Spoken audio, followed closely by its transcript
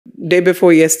day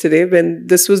before yesterday, when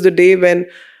this was the day when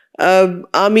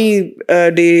Army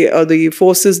Day or the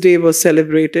Forces Day was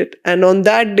celebrated. And on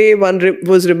that day, one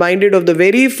was reminded of the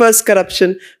very first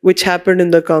corruption which happened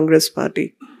in the Congress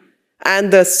party.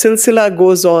 And the silsila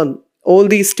goes on. All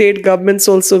these state governments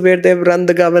also where they've run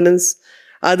the governance,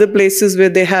 other places where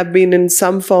they have been in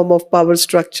some form of power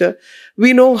structure.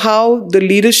 We know how the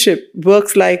leadership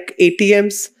works like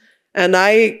ATMs. And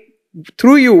I,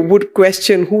 through you, would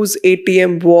question whose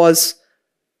ATM was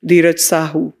Dheeraj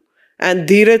Sahu. And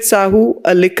Dheeraj Sahu,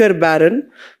 a liquor baron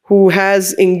who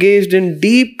has engaged in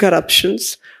deep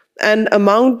corruptions, an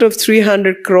amount of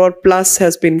 300 crore plus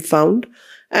has been found.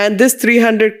 And this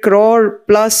 300 crore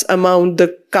plus amount,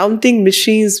 the counting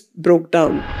machines broke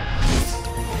down.